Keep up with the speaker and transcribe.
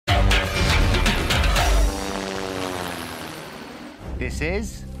This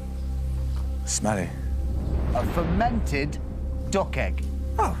is Smelly. a fermented duck egg.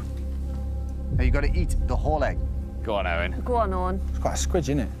 Oh. Now you've got to eat the whole egg. Go on, Owen. Go on, Owen. It's quite a squidge,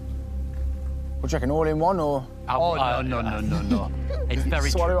 isn't it? What do you reckon, all in one, or...? Oh, no. It's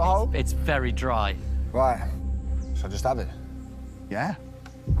very Swallow it whole? It's very dry. Right. Shall I just have it? Yeah?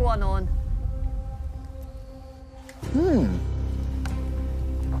 Go on, Owen.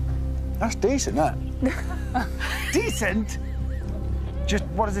 That's decent, that. Decent? Just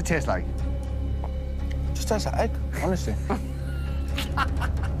what does it taste like? Just tastes like egg, honestly.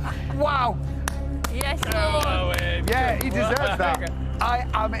 Wow! Yes, Owen. Yeah, he deserves that. I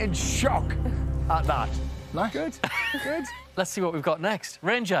am in shock at that. Nice. Good, good. Let's see what we've got next.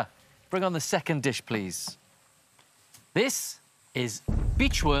 Ranger, bring on the second dish, please. This is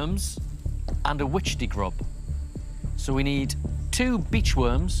beachworms and a witch dig rub. So we need 2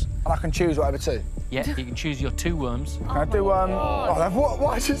 beachworms. And I can choose whatever two. Yeah, you can choose your 2 worms. Can I do,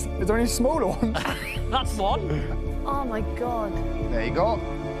 what is there any smaller ones? That's one. Oh, my God. There you go.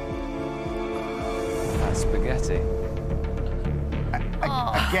 That's spaghetti.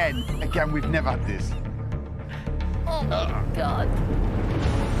 Again, we've never had this. Oh, my God.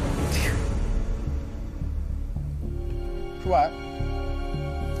 Right.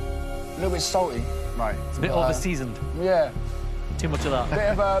 A little bit salty. Right. It's a bit over-seasoned. Yeah. Too much of that.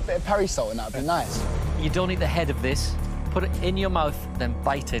 Bit of Perry salt in that would be nice. You don't eat the head of this. Put it in your mouth, then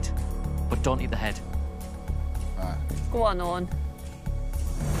bite it. But don't eat the head. Right. Go on, Owen.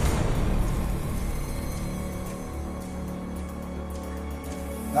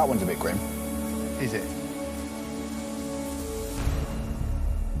 That one's a bit grim. Is it?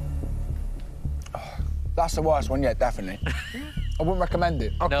 That's the worst one yet, definitely. I wouldn't recommend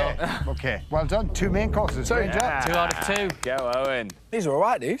it. Okay. No. Okay. Well done. 2 main courses. Two. Ranger. 2 out of 2. Go, Owen. These are all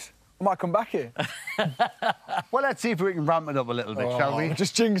right, these. I might come back here. Well, let's see if we can ramp it up a little bit, shall we? I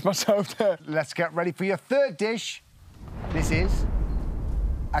just jinxed myself there. Let's get ready for your third dish. This is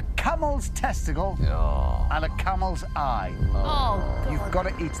a camel's testicle and a camel's eye. Oh, God. You've got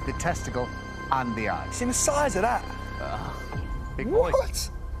to eat the testicle and the eye. See the size of that? Big boy. What?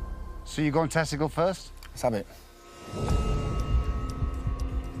 So you're going testicle first? Let's have it.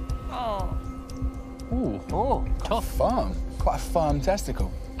 Oh. Ooh. Oh, tough. Firm. Quite a firm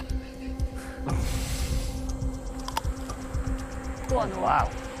testicle. Go on, Owen. Wow.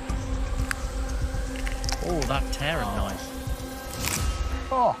 Oh, that tearing noise.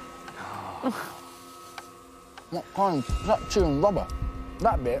 Oh. What kind? Is that chewing rubber?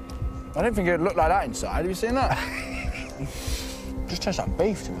 That bit? I didn't think it would look like that inside. Have you seen that? Just tastes like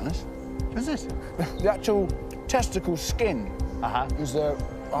beef, to be honest. Is it? The actual testicle skin is the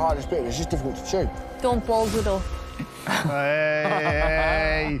hardest bit. It's just difficult to chew. Don't bulge it up.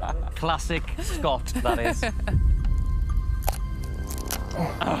 Hey. Classic Scott, that is.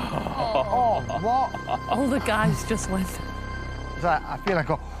 Oh, what? All the guys just went. I feel like,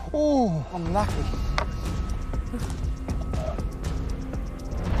 oh, I'm knackered.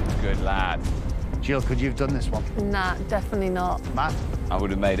 Good lad. Jill, could you have done this one? Nah, definitely not. Matt? I would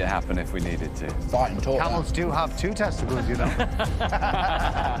have made it happen if we needed to. Fighting talk. Camels do have 2 testicles, you know.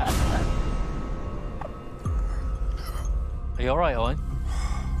 Are you all right, Owen?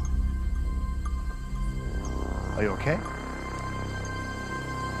 Are you okay?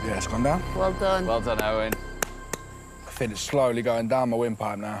 Yeah, it's gone down. Well done. Well done, Owen. I feel it's slowly going down my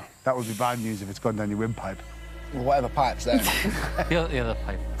windpipe now. That would be bad news if it's gone down your windpipe. Well, whatever pipe's there. The other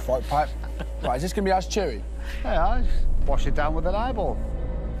pipe. Throat pipe. Right, is this going to be as chewy? Yeah, wash it down with an eyeball.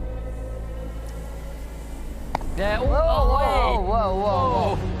 Yeah. Whoa, whoa, whoa,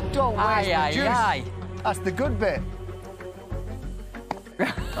 whoa. Don't waste Aye, the aye, juice. aye. That's the good bit.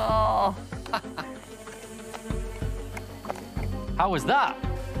 Oh. How was that?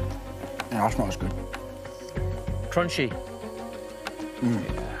 Yeah, that's not as good. Crunchy.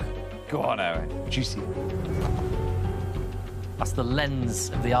 Go on, Owen. Juicy. That's the lens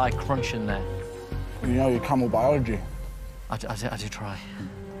of the eye crunching there. You know your camel biology. I do try.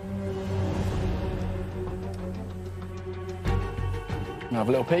 You have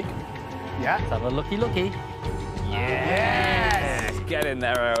a little peek? Yeah. Is that a looky? Yes! Get in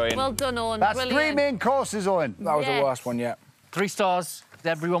there, Owen. Well done, Owen. That's Brilliant. 3 main courses, Owen. That was Yes. the worst one yet. 3 stars.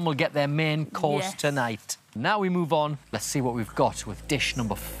 Everyone will get their main course Yes. tonight. Now we move on. Let's see what we've got with dish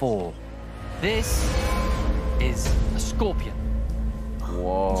number 4. This is a scorpion.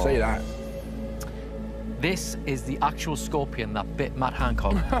 Whoa. See that? This is the actual scorpion that bit Matt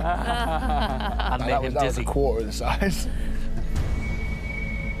Hancock and made him That was dizzy. a quarter of the size.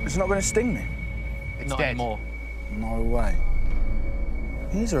 It's not going to sting me. It's Not dead. anymore. No way.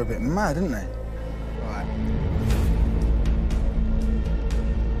 These are a bit mad, aren't they? Right.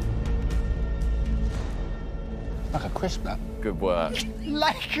 Like a crisp, that. Good work.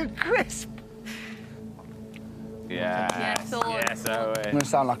 Like a crisp. Yes, Owen. yes, Owen. I'm gonna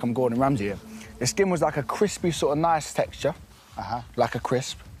sound like I'm Gordon Ramsay here. The skin was like a crispy, sort of nice texture. Like a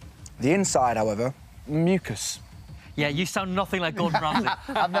crisp. The inside, however, mucus. Yeah, you sound nothing like Gordon Ramsay.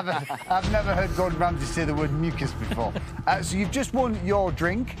 I've never heard Gordon Ramsay say the word mucus before. So you've just won your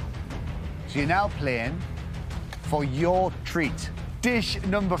drink. So you're now playing for your treat. Dish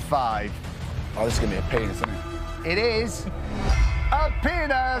number 5. Oh, this is gonna be a penis, isn't it? It is a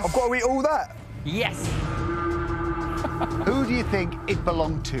penis. I've got to eat all that. Yes. Who do you think it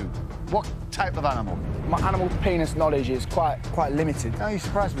belonged to? What type of animal? My animal penis knowledge is quite limited. Oh, you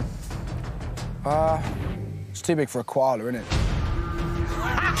surprised me. It's too big for a koala, isn't it?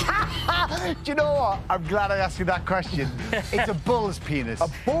 Do you know what? I'm glad I asked you that question. It's a bull's penis. A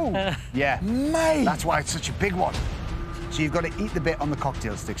bull? Yeah. Mate! That's why it's such a big one. So you've got to eat the bit on the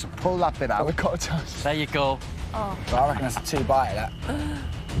cocktail stick, so pull that bit out. We've got a toast. There you go. I reckon that's a 2 bite of that.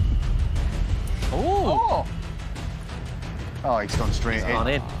 Oh. Oh, he's gone straight in. Gone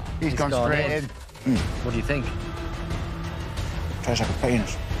in. He's gone straight in. What do you think? Tastes like a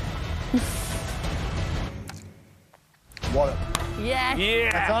penis. Wallop. Yes.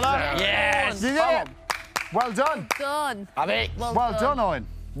 Yeah. Yes. You did it. Well done. Done. Well done, Owen.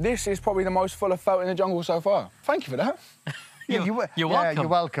 This is probably the most full of felt in the jungle so far. Thank you for that. You're welcome. You're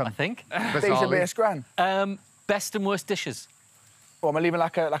welcome. I think. Decent bit of scran. Best and worst dishes. Well, am I leaving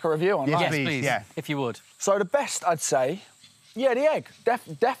like a review on Yes, that? please, please. yeah. If you would. So the best, I'd say, yeah, the egg.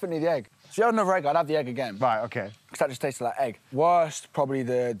 Definitely the egg. If you had another egg, I'd have the egg again. Right, OK. Because that just tasted like egg. Worst, probably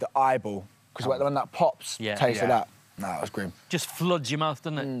the eyeball. Because when that pops, taste of that. No, that was grim. Just floods your mouth,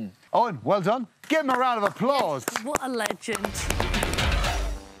 doesn't it? Owen, well done. Give him a round of applause. What a legend.